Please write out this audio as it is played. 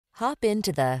Hop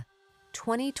into the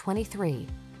 2023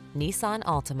 Nissan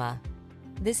Altima.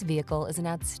 This vehicle is an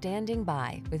outstanding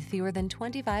buy with fewer than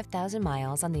 25,000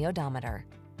 miles on the odometer.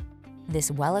 This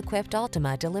well-equipped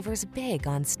Altima delivers big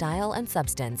on style and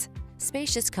substance,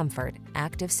 spacious comfort,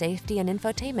 active safety and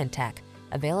infotainment tech,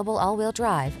 available all-wheel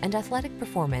drive and athletic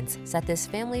performance set this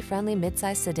family-friendly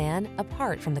midsize sedan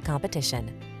apart from the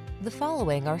competition. The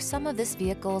following are some of this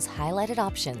vehicle's highlighted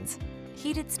options: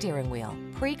 heated steering wheel,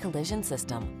 pre-collision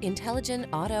system, intelligent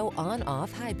auto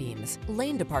on-off high beams,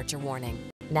 lane departure warning,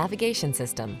 navigation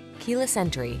system, keyless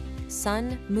entry,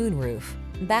 sun, moonroof,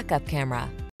 backup camera,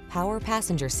 power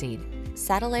passenger seat,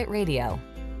 satellite radio.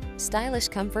 Stylish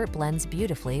comfort blends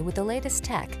beautifully with the latest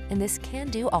tech in this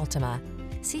can-do Altima.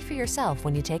 See for yourself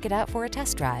when you take it out for a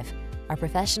test drive. Our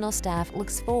professional staff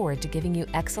looks forward to giving you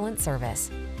excellent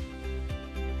service.